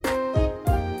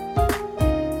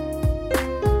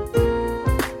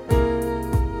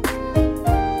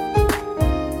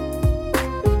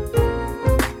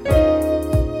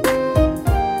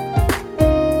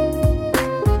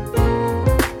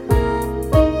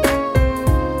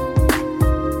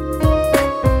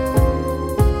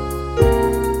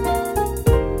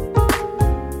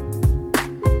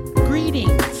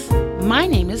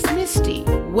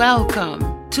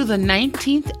Welcome to the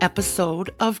 19th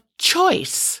episode of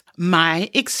Choice, my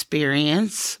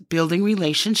experience building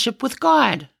relationship with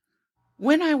God.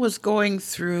 When I was going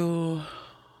through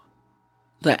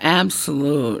the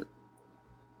absolute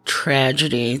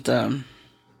tragedy, the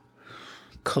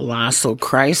colossal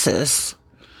crisis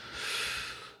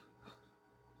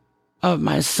of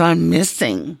my son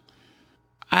missing,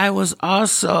 I was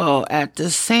also at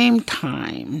the same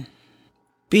time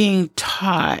being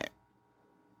taught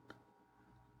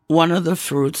one of the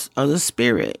fruits of the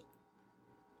Spirit,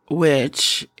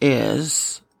 which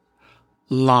is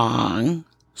long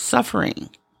suffering.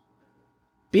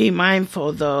 Be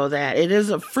mindful, though, that it is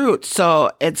a fruit,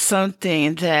 so it's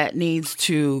something that needs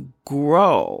to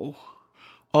grow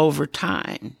over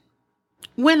time.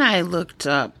 When I looked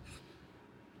up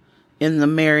in the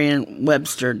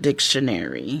Merriam-Webster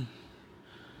dictionary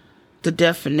the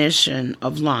definition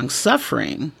of long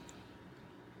suffering,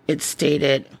 it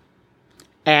stated,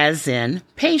 as in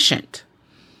patient,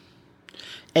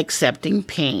 accepting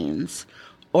pains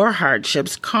or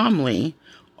hardships calmly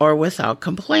or without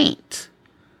complaint.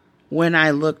 When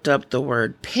I looked up the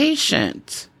word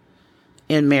patient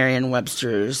in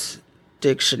Merriam-Webster's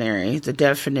dictionary, the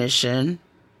definition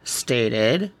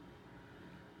stated,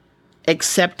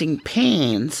 accepting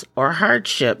pains or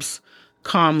hardships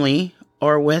calmly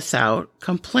or without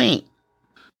complaint.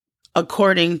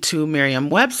 According to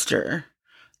Merriam-Webster,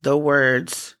 the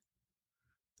words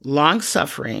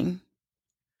long-suffering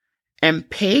and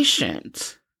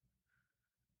patient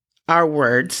are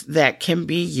words that can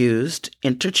be used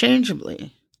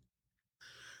interchangeably.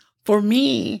 For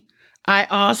me, I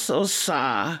also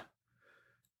saw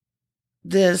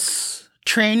this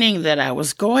training that I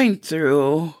was going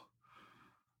through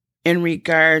in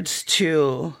regards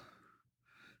to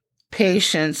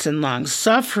patience and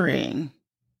long-suffering.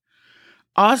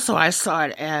 Also, I saw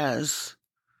it as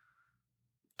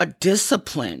a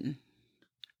discipline.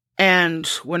 And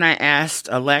when I asked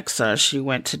Alexa, she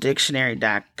went to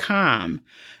dictionary.com,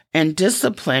 and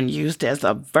discipline used as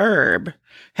a verb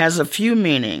has a few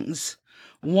meanings.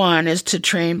 One is to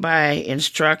train by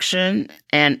instruction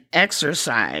and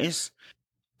exercise,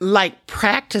 like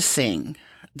practicing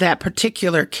that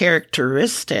particular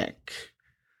characteristic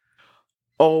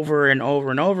over and over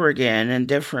and over again in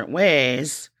different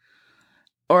ways.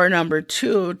 Or number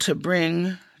two, to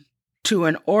bring to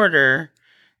an order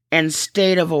and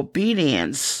state of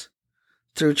obedience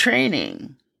through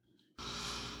training.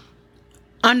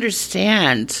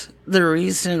 Understand the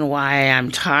reason why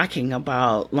I'm talking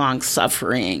about long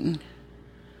suffering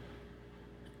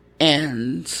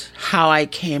and how I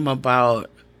came about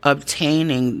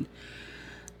obtaining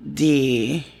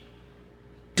the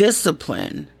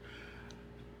discipline,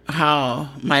 how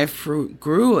my fruit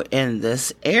grew in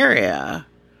this area,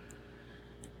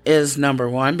 is number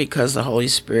one, because the Holy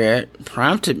Spirit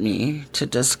prompted me to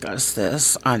discuss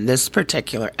this on this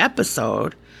particular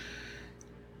episode.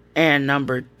 And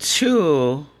number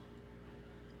two,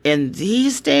 in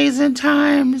these days and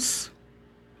times,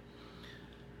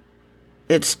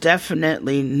 it's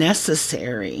definitely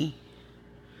necessary.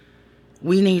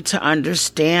 We need to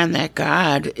understand that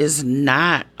God is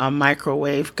not a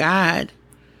microwave God.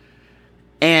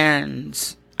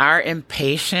 And our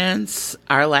impatience,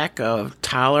 our lack of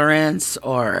tolerance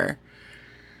or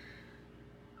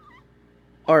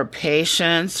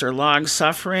patience or long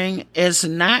suffering is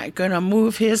not going to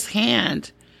move his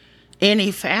hand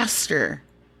any faster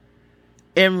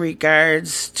in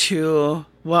regards to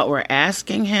what we're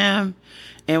asking him,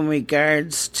 in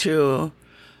regards to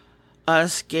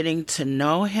us getting to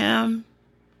know him.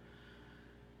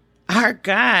 Our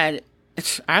God,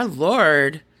 our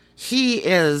Lord, he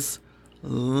is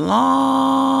long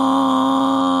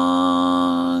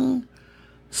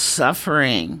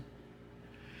suffering,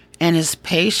 and his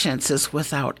patience is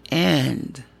without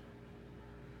end.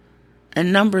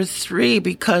 And number three,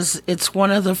 because it's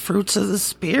one of the fruits of the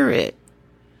Spirit,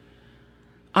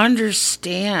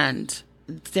 understand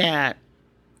that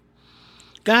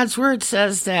God's word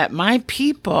says that my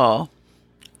people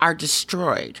are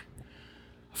destroyed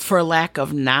for lack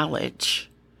of knowledge.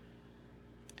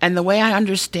 And the way I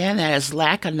understand that is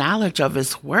lack of knowledge of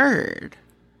his word.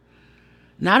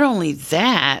 Not only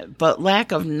that, but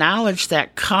lack of knowledge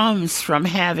that comes from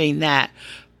having that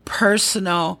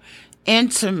personal,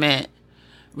 intimate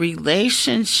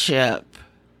relationship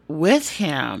with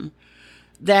him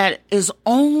that is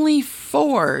only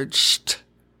forged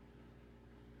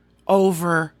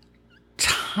over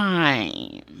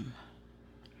time.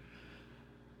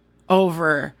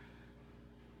 Over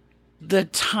the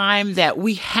time that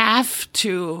we have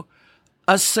to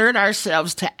assert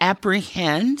ourselves to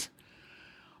apprehend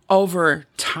over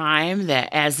time, that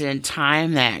as in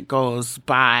time that goes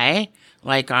by,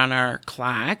 like on our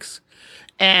clocks,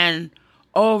 and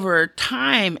over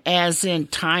time as in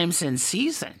times and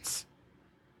seasons.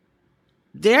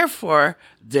 Therefore,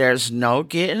 there's no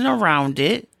getting around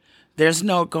it, there's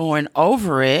no going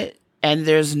over it, and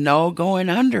there's no going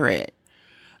under it.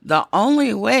 The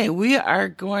only way we are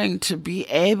going to be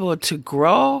able to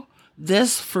grow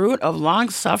this fruit of long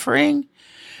suffering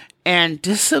and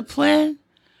discipline,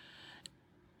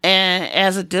 and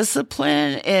as a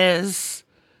discipline, is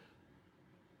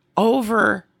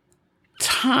over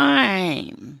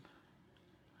time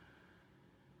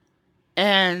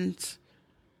and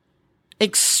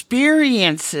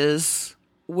experiences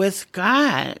with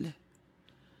God.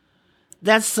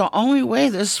 That's the only way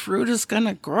this fruit is going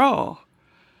to grow.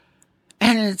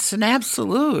 And it's an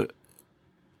absolute,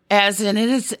 as in it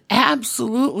is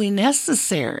absolutely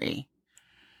necessary.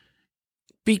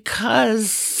 Because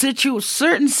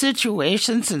certain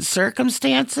situations and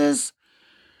circumstances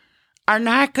are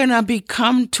not going to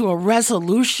come to a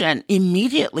resolution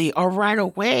immediately or right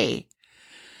away.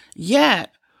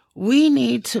 Yet, we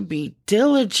need to be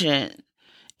diligent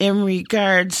in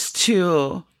regards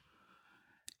to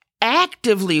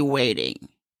actively waiting,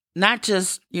 not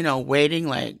just, waiting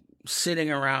like sitting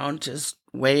around just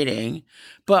waiting,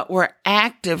 but we're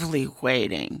actively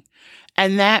waiting.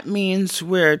 And that means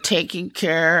we're taking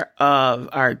care of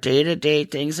our day-to-day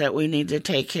things that we need to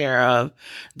take care of,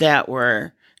 that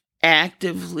we're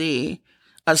actively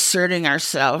asserting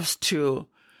ourselves to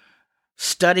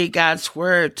study God's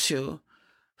word, to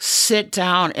sit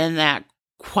down in that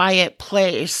quiet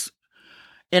place,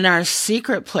 in our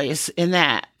secret place, in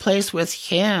that place with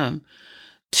Him,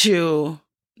 to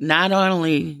not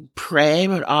only pray,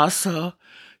 but also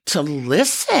to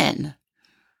listen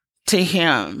to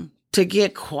Him, to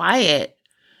get quiet,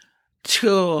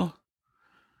 to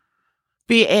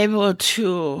be able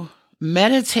to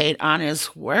meditate on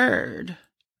His word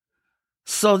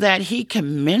so that He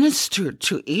can minister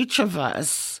to each of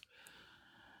us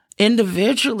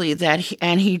individually,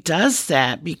 and He does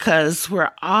that because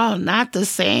we're all not the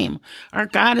same. Our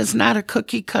God is not a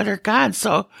cookie cutter God.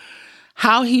 So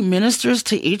how He ministers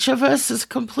to each of us is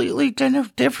completely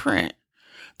different.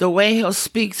 The way He'll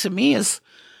speak to me is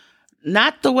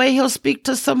not the way He'll speak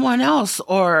to someone else,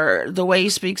 or the way He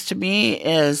speaks to me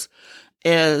is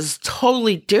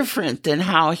totally different than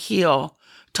how He'll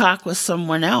talk with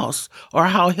someone else or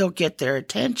how He'll get their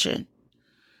attention.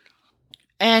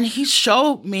 And He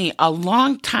showed me a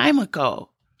long time ago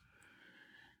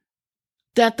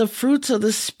that the fruits of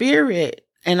the Spirit,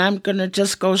 and I'm going to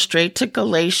just go straight to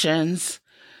Galatians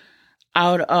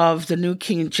out of the New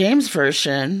King James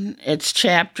Version. It's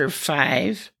chapter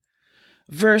 5,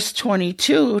 verse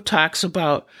 22 talks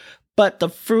about, but the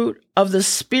fruit of the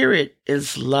Spirit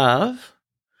is love,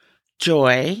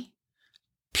 joy,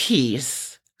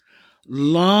 peace,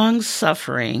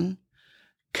 long-suffering,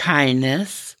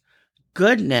 kindness,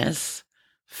 goodness,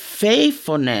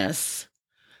 faithfulness,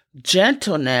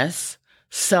 gentleness,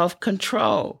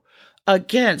 self-control.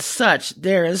 Against such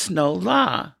there is no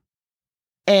law.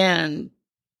 And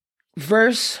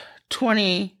verse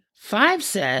 25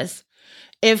 says,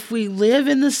 if we live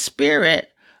in the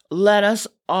Spirit, let us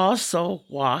also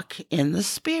walk in the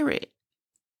Spirit.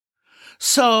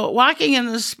 So walking in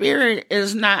the Spirit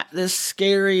is not this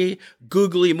scary,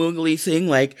 googly moogly thing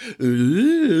like,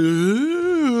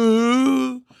 ooh.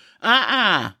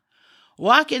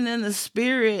 Walking in the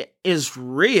Spirit is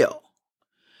real.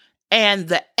 And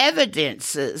the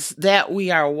evidences that we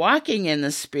are walking in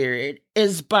the Spirit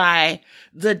is by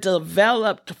the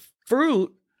developed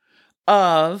fruit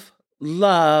of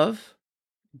love,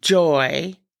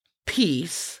 joy,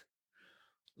 peace,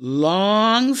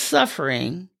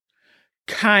 long-suffering,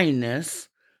 kindness,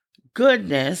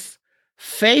 goodness,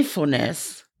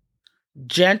 faithfulness,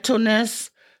 gentleness,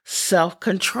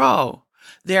 self-control.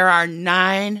 There are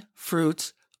 9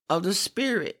 fruits of the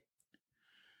Spirit.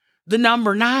 The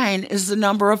number 9 is the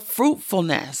number of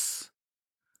fruitfulness.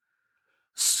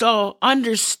 So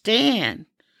understand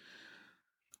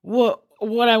what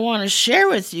I want to share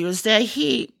with you is that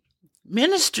He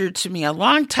ministered to me a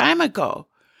long time ago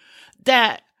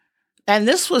and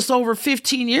this was over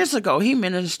 15 years ago, He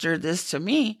ministered this to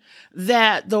me,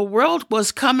 that the world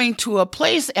was coming to a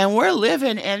place, and we're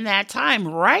living in that time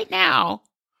right now,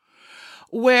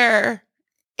 where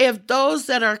if those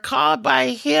that are called by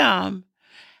Him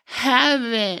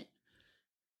haven't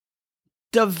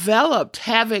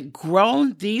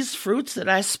grown these fruits that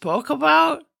I spoke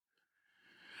about,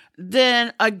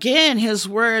 then again, His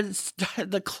words,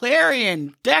 the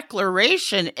clarion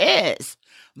declaration is,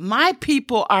 my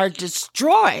people are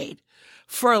destroyed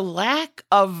for lack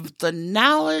of the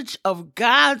knowledge of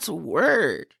God's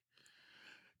word.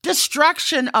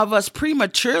 Destruction of us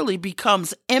prematurely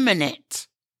becomes imminent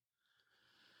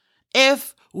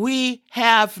if we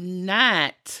have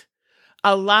not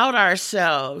allowed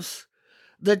ourselves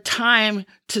the time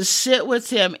to sit with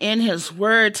him in his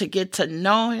word, to get to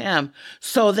know him,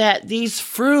 so that these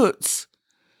fruits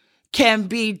can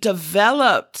be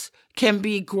developed, can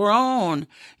be grown,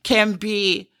 can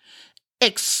be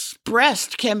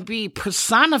expressed, can be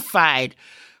personified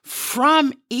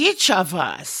from each of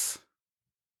us.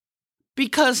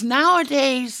 Because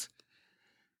nowadays,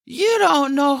 you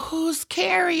don't know who's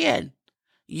carrying.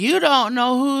 You don't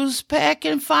know who's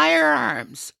packing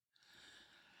firearms.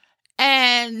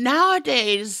 And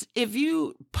nowadays, if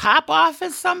you pop off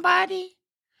at somebody,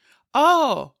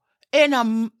 in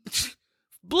a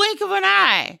blink of an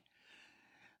eye,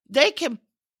 they can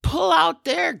pull out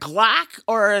their Glock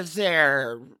or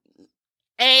their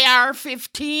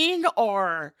AR-15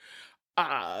 or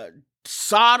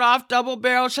sawed-off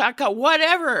double-barrel shotgun,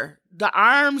 whatever the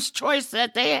arms choice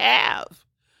that they have.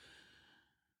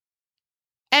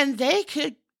 And they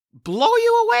could blow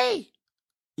you away.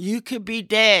 You could be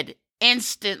dead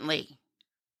instantly.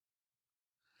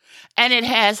 And it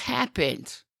has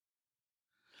happened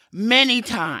many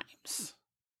times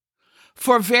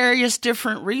for various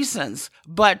different reasons.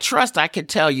 But trust, I can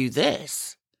tell you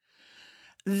this,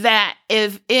 that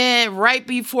right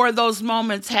before those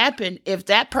moments happened, if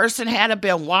that person had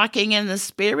been walking in the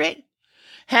Spirit,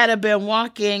 had been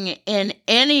walking in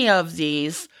any of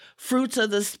these fruits of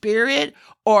the Spirit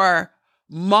or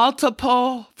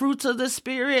multiple fruits of the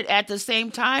Spirit at the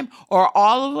same time, or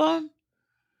all of them,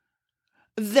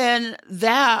 then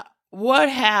that would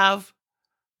have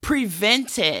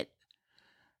prevented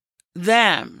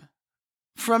them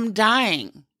from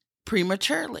dying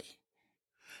prematurely.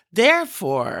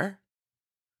 Therefore,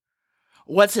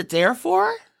 what's it there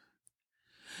for?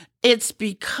 It's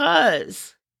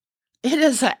because it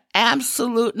is an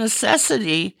absolute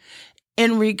necessity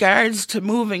in regards to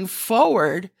moving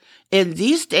forward in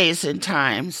these days and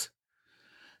times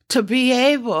to be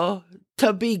able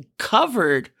to be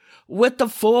covered with the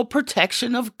full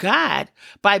protection of God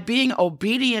by being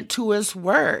obedient to his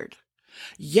word.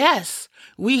 Yes,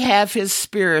 we have his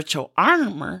spiritual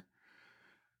armor,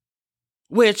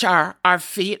 which our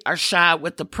feet are shod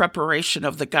with the preparation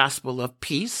of the gospel of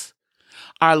peace.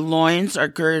 Our loins are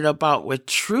girded about with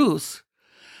truth.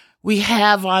 We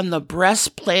have on the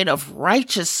breastplate of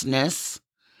righteousness.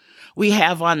 We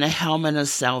have on the helmet of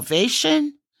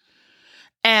salvation.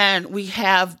 And we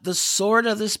have the sword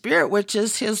of the Spirit, which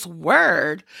is his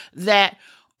word, that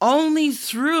only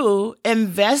through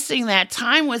investing that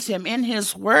time with him in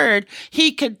his word,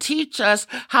 he could teach us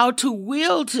how to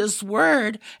wield his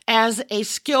word as a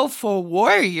skillful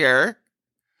warrior.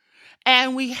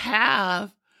 And we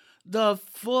have the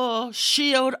full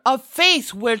shield of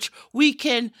faith, which we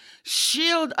can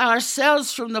shield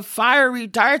ourselves from the fiery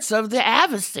darts of the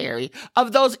adversary,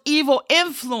 of those evil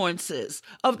influences,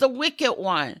 of the wicked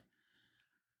one.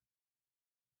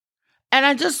 And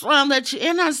I just want to let you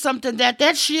in on something,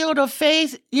 that shield of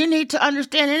faith, you need to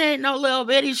understand it ain't no little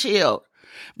bitty shield.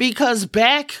 Because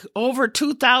back over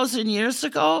 2,000 years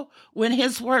ago, when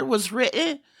his word was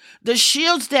written, the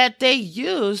shields that they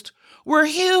used were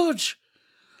huge.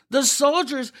 The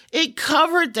soldiers, it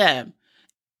covered them.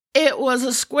 It was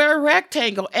a square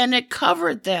rectangle, and it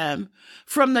covered them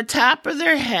from the top of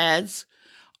their heads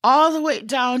all the way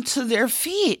down to their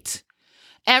feet.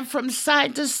 And from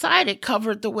side to side, it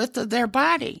covered the width of their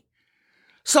body.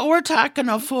 So we're talking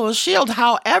a full shield.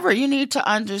 However, you need to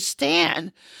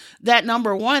understand that,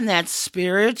 number one, that's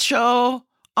spiritual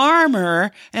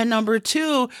armor. And number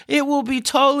two, it will be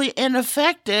totally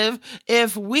ineffective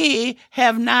if we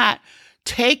have not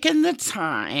taken the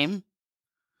time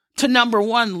to, number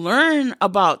one, learn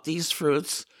about these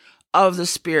fruits of the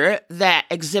Spirit that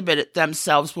exhibit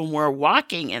themselves when we're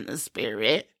walking in the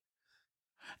Spirit.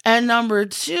 And number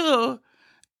two,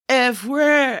 if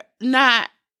we're not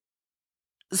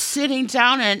sitting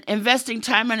down and investing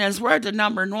time in his word to,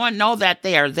 number one, know that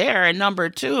they are there, and number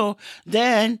two,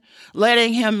 then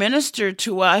letting him minister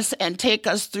to us and take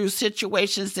us through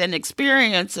situations and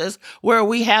experiences where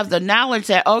we have the knowledge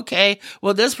that, okay,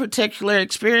 well, this particular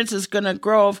experience is going to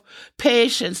grow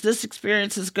patience. This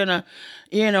experience is going to,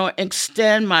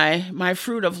 extend my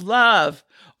fruit of love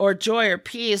or joy or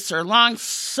peace or long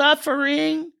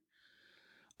suffering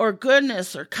or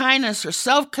goodness or kindness or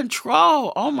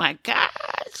self-control. Oh my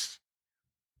gosh.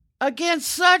 Against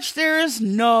such there is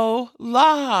no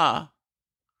law.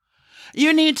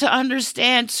 You need to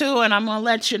understand too, and I'm going to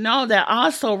let you know that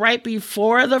also right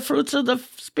before the fruits of the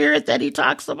Spirit that he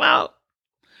talks about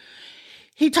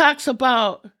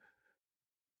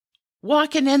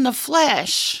walking in the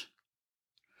flesh.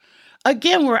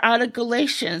 Again, we're out of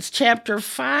Galatians chapter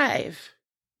 5.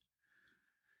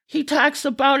 He talks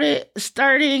about it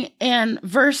starting in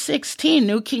verse 16,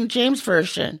 New King James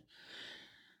Version.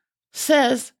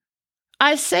 Says,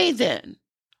 I say then,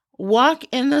 walk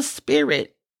in the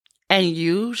Spirit, and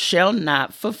you shall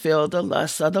not fulfill the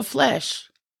lusts of the flesh.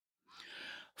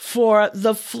 For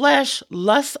the flesh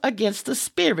lusts against the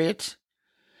Spirit,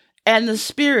 and the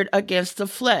Spirit against the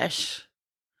flesh.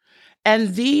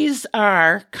 And these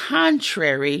are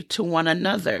contrary to one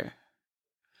another,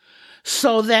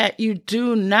 so that you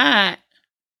do not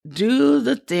do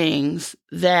the things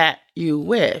that you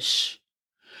wish.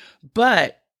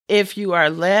 But if you are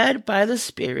led by the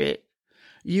Spirit,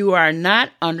 you are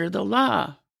not under the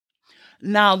law.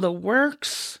 Now the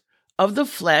works of the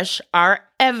flesh are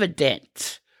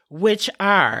evident, which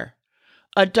are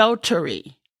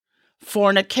adultery,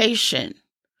 fornication,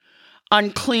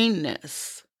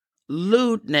 uncleanness,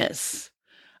 lewdness,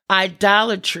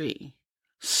 idolatry,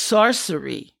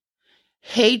 sorcery,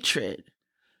 hatred,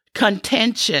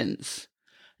 contentions,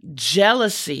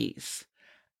 jealousies,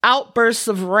 outbursts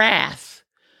of wrath,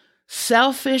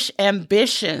 selfish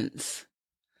ambitions,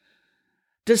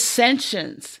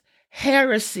 dissensions,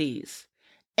 heresies,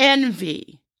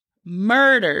 envy,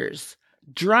 murders,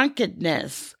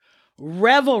 drunkenness,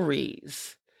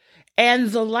 revelries,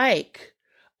 and the like,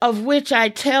 of which I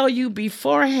tell you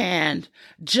beforehand,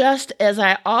 just as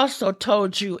I also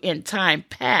told you in time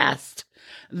past,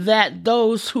 that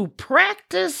those who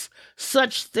practice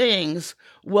such things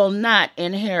will not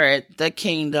inherit the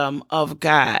kingdom of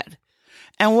God.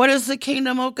 And what is the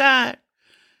kingdom of God?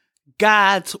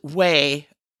 God's way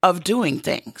of doing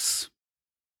things.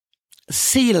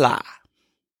 Selah.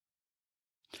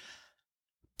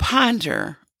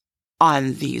 Ponder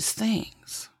on these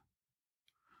things.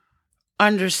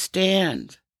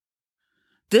 Understand.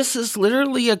 This is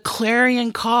literally a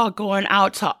clarion call going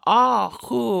out to all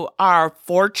who are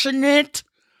fortunate,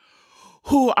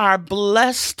 who are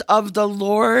blessed of the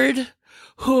Lord,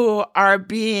 who are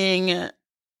being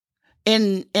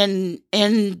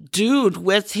endued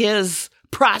with his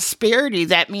prosperity.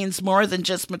 That means more than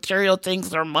just material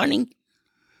things or money.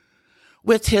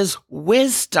 With his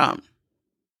wisdom.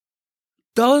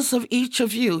 Those of each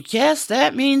of you, yes,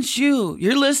 that means you.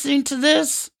 You're listening to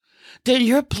this, then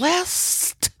you're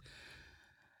blessed.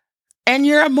 And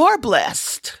you're more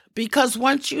blessed because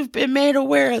once you've been made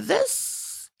aware of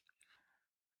this,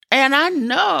 and I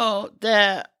know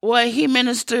that what he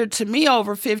ministered to me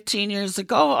over 15 years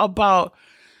ago about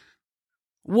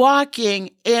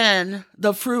walking in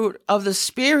the fruit of the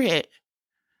Spirit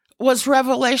was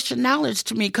revelation knowledge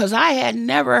to me because I had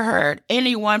never heard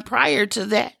anyone prior to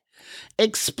that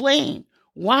explain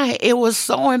why it was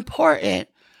so important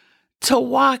to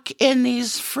walk in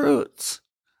these fruits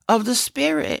of the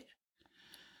Spirit.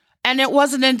 And it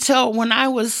wasn't until when I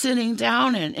was sitting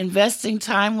down and investing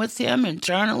time with him and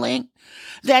journaling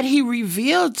that he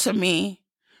revealed to me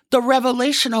the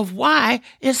revelation of why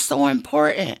it's so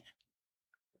important.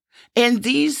 In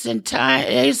these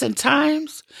days and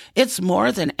times, it's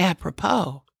more than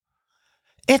apropos.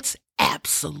 It's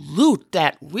absolute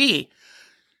that we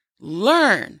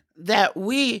learn, that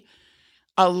we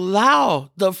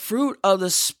allow the fruit of the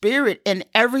Spirit in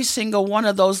every single one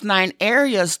of those 9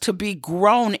 areas to be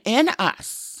grown in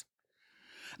us.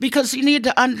 Because you need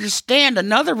to understand,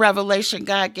 another revelation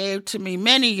God gave to me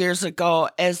many years ago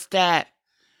is that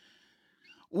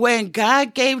when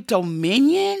God gave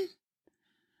dominion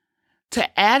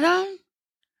to Adam,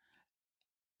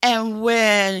 and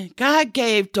when God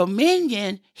gave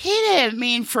dominion, he didn't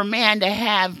mean for man to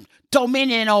have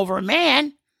dominion over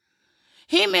man.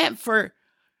 He meant for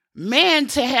man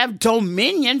to have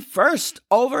dominion first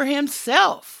over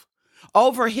himself,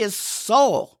 over his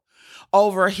soul,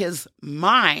 over his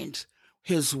mind,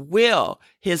 his will,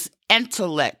 his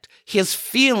intellect, his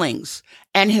feelings,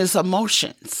 and his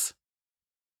emotions.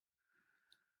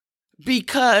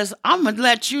 Because I'm going to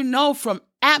let you know from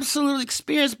absolute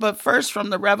experience, but first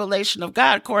from the revelation of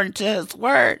God, according to his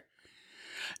word,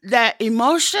 that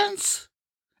emotions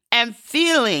and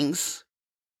feelings,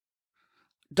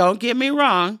 don't get me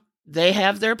wrong, they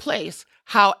have their place.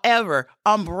 However,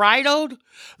 unbridled,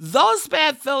 those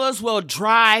bad fellas will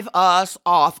drive us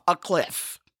off a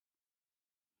cliff.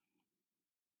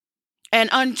 And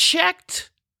unchecked,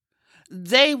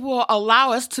 they will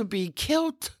allow us to be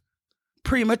killed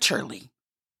prematurely.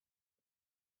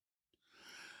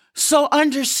 So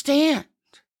understand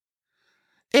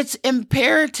It's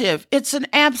imperative. It's an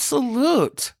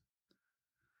absolute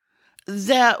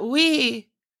that we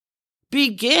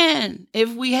begin.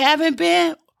 If we haven't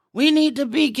been, we need to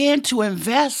begin to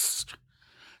invest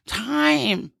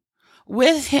time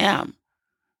with him.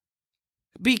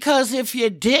 Because if you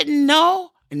didn't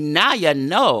know, now you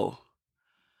know.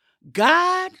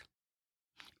 God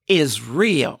is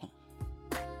real.